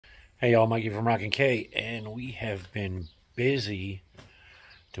Hey y'all, Mikey from Rockin' K, and we have been busy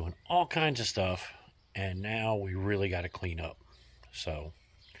doing all kinds of stuff, and now we really got to clean up. So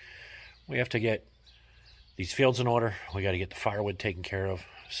we have to get these fields in order. We got to get the firewood taken care of.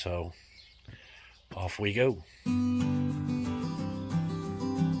 So off we go.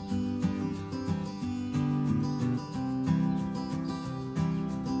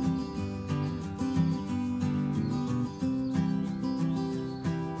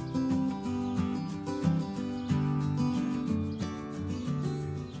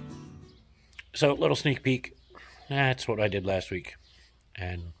 So, little sneak peek. That's what I did last week.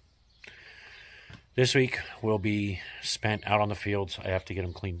 And this week will be spent out on the fields. I have to get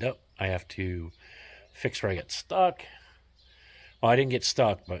them cleaned up. I have to fix where I got stuck. Well, I didn't get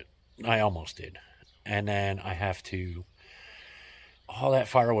stuck, but I almost did. And then I have to, all that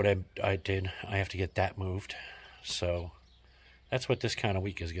firewood I did, I have to get that moved. So, that's what this kind of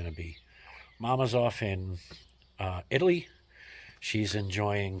week is going to be. Mama's off in Italy. She's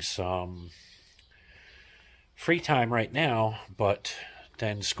enjoying some free time right now, but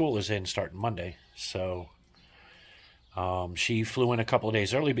then school is in starting Monday. So she flew in a couple of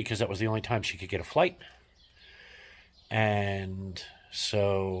days early because that was the only time she could get a flight. And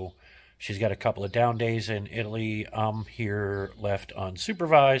so she's got a couple of down days in Italy. I'm here left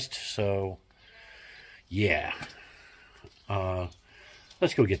unsupervised. So yeah,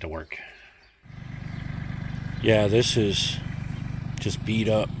 let's go get to work. Yeah, this is just beat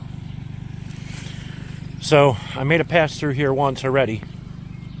up. So I made a pass through here once already.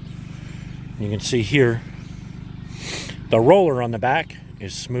 You can see here the roller on the back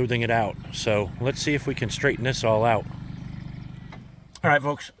is smoothing it out. So let's see if we can straighten this all out. All right,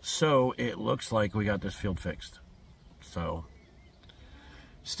 folks, so it looks like we got this field fixed. So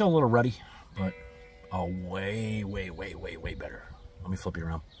still a little ruddy, but way better. Let me flip you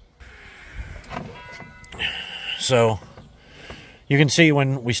around. So you can see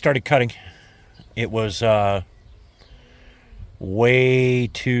when we started cutting, it was way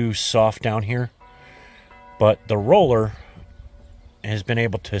too soft down here, but the roller has been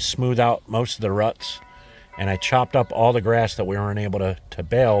able to smooth out most of the ruts, and I chopped up all the grass that we weren't able to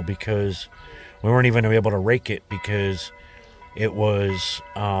bale because we weren't even able to rake it because it was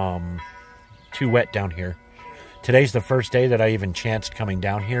too wet down here. Today's the first day that I even chanced coming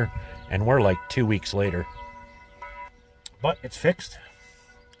down here, and we're like 2 weeks later. But it's fixed,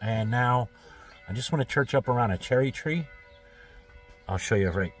 and now I just want to church up around a cherry tree. I'll show you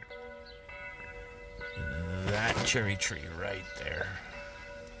right. That cherry tree right there.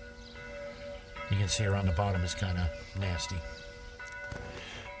 You can see around the bottom is kind of nasty.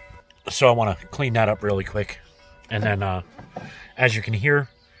 So I want to clean that up really quick. And then, as you can hear,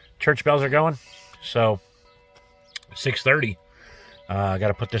 church bells are going. So, 6:30. I got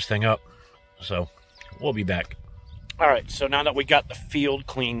to put this thing up. So, we'll be back. All right, so now that we got the field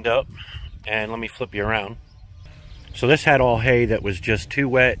cleaned up, and let me flip you around. So this had all hay that was just too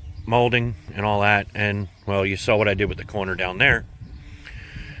wet, molding and all that. And, well, you saw what I did with the corner down there.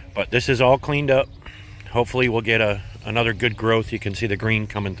 But this is all cleaned up. Hopefully we'll get another good growth. You can see the green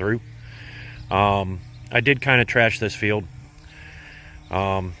coming through. I did kind of trash this field.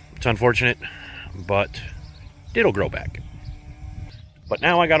 It's unfortunate, but it'll grow back. But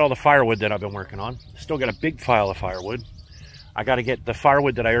now I got all the firewood that I've been working on. Still got a big file of firewood. I got to get the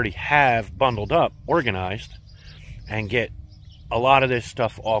firewood that I already have bundled up, organized, and get a lot of this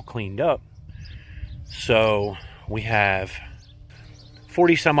stuff all cleaned up. So we have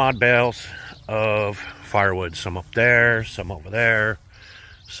 40 some odd bales of firewood. Some up there, some over there,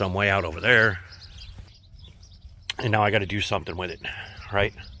 some way out over there. And now I got to do something with it,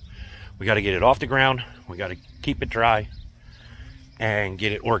 right? We got to get it off the ground. We got to keep it dry and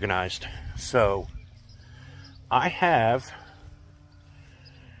get it organized. So I have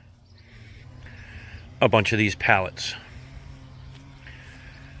a bunch of these pallets.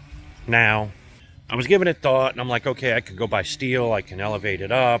 Now, I was giving it thought, and I'm like, okay, I could go buy steel, I can elevate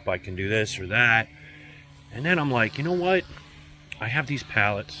it up, I can do this or that. And then I'm like, you know what? I have these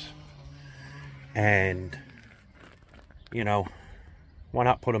pallets, and, you know, why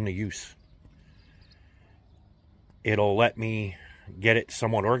not put them to use? It'll let me get it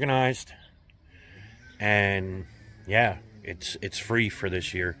somewhat organized, and yeah, it's free for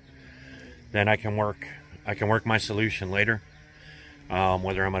this year. Then I can work my solution later,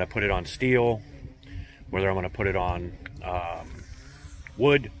 whether I'm going to put it on steel, whether I'm going to put it on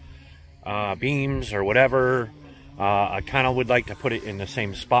wood beams or whatever. I kind of would like to put it in the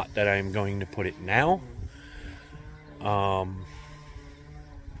same spot that I'm going to put it now,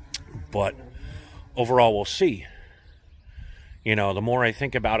 but overall we'll see. you know, the more I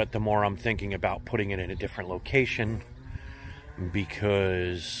think about it, the more I'm thinking about putting it in a different location,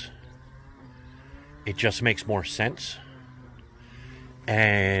 because it just makes more sense.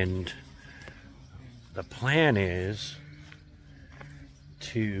 And the plan is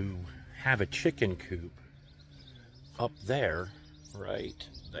to have a chicken coop up there, right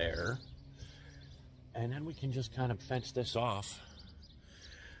there, and then we can just kind of fence this off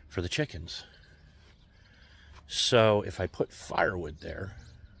for the chickens. So if I put firewood there,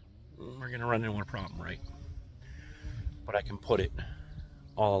 we're gonna run into a problem, right? But I can put it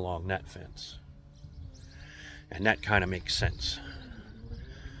all along that fence, and that kind of makes sense.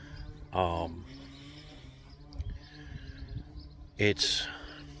 It's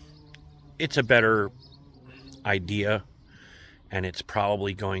a better idea, and it's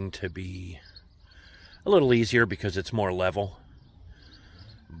probably going to be a little easier because it's more level.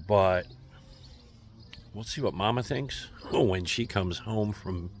 But we'll see what Mama thinks when she comes home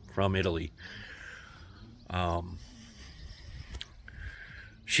from Italy.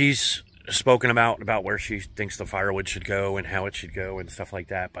 She's spoken about where she thinks the firewood should go and how it should go and stuff like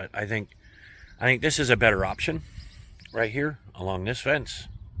that. But I think this is a better option right here along this fence,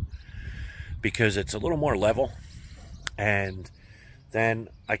 because it's a little more level, and then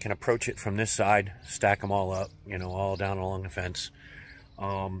I can approach it from this side, stack them all up, you know, all down along the fence.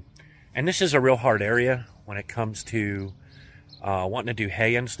 And this is a real hard area when it comes to wanting to do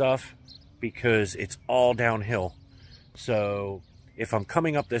hay and stuff, because it's all downhill. So if I'm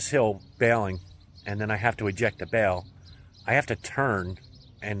coming up this hill baling and then I have to eject the bale, I have to turn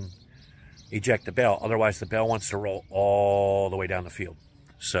and eject the bale. Otherwise the bale wants to roll all the way down the field.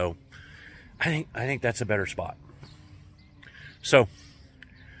 So I think that's a better spot. So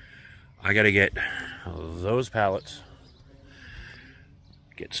I got to get those pallets,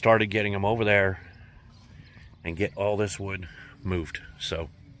 get started getting them over there, and get all this wood moved. So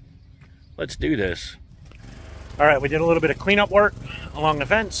let's do this. All right, we did a little bit of cleanup work along the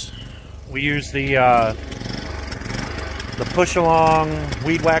fence. We used the push along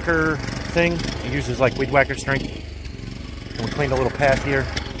weed whacker thing. It uses like weed whacker string. And we cleaned a little path here.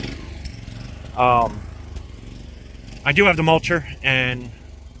 I do have the mulcher, and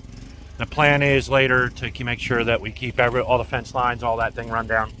the plan is later to make sure that we keep all the fence lines, all that thing run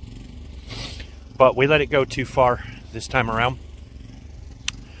down. But we let it go too far this time around.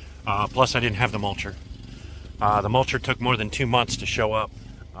 Plus I didn't have the mulcher. The mulcher took more than 2 months to show up.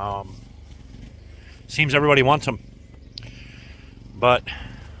 Seems everybody wants them. But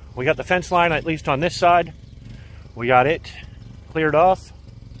we got the fence line, at least on this side. We got it cleared off.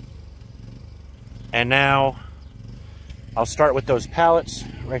 And now I'll start with those pallets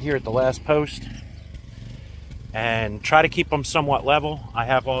right here at the last post and try to keep them somewhat level. I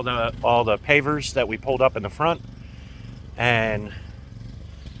have all the pavers that we pulled up in the front, and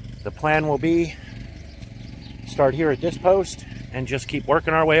the plan will be start here at this post and just keep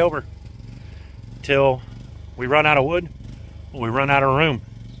working our way over till we run out of wood or we run out of room.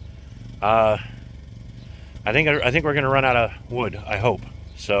 I think we're gonna run out of wood, I hope.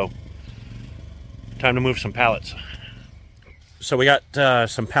 So time to move some pallets. So we got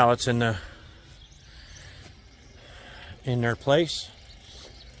some pallets in their place.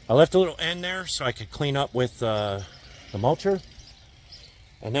 I left a little end there so I could clean up with the mulcher,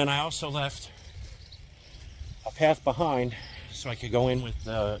 and then I also left a path behind so I could go in with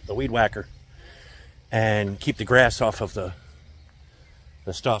the weed whacker and keep the grass off of the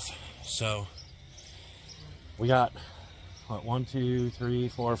stuff. So we got what, 1, 2, 3,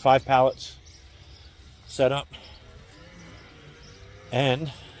 4, 5 pallets set up,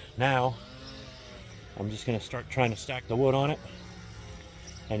 and now I'm just going to start trying to stack the wood on it.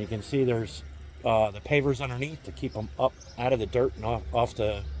 And you can see there's the pavers underneath to keep them up out of the dirt and off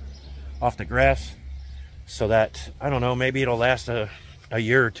the grass, so that, I don't know, maybe it'll last a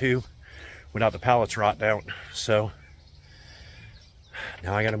year or two without the pallets rotting out. So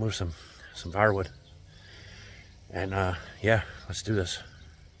now I got to move some firewood, and yeah, let's do this.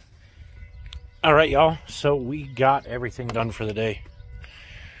 All right, y'all, so we got everything done for the day.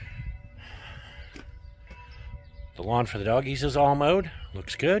 The lawn for the doggies is all mowed.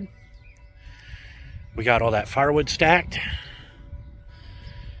 Looks good. We got all that firewood stacked.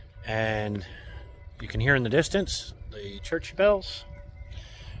 And you can hear in the distance the church bells.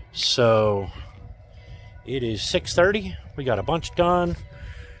 So it is 6:30. We got a bunch done.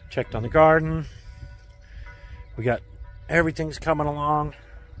 Checked on the garden. We got everything's coming along.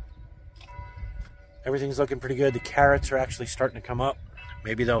 Everything's looking pretty good. The carrots are actually starting to come up.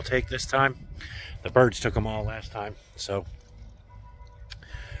 Maybe they'll take this time. The birds took them all last time. So,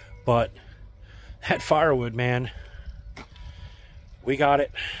 but that firewood, man, we got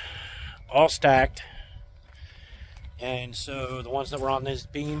it all stacked. And so the ones that were on this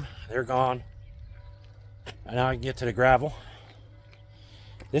beam, they're gone. And now I can get to the gravel.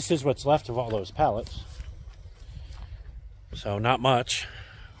 This is what's left of all those pallets. So not much.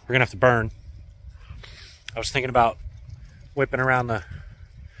 We're gonna have to burn. I was thinking about whipping around the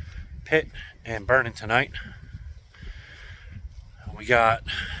pit and burning tonight. We got,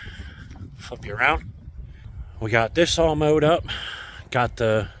 flip you around. We got this all mowed up. Got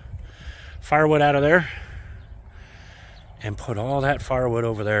the firewood out of there. And put all that firewood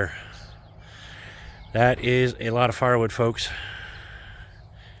over there. That is a lot of firewood, folks.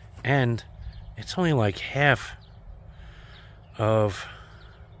 And it's only like half of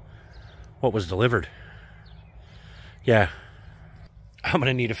what was delivered. Yeah, I'm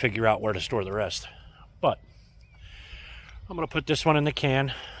gonna need to figure out where to store the rest. But I'm gonna put this one in the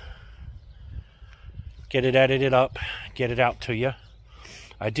can, get it edited up, get it out to you.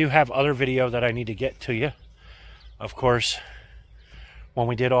 I do have other video that I need to get to you. Of course, when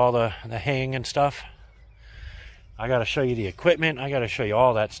we did all the haying and stuff, I got to show you the equipment. I got to show you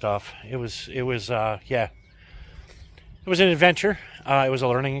all that stuff. It was yeah. It was an adventure. It was a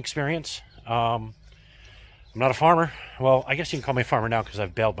learning experience. I'm not a farmer. Well, I guess you can call me a farmer now because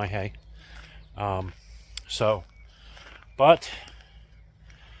I've baled my hay. But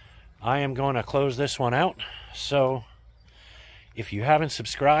I am going to close this one out. So if you haven't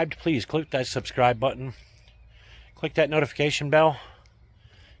subscribed, please click that subscribe button. Click that notification bell.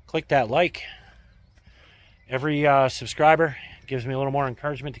 Click that like. Every subscriber gives me a little more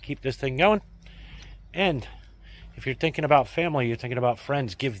encouragement to keep this thing going. And if you're thinking about family, you're thinking about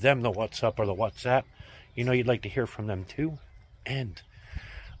friends, give them the what's up or the WhatsApp. You know you'd like to hear from them too. And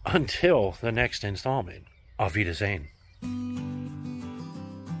until the next installment, auf Wiedersehen.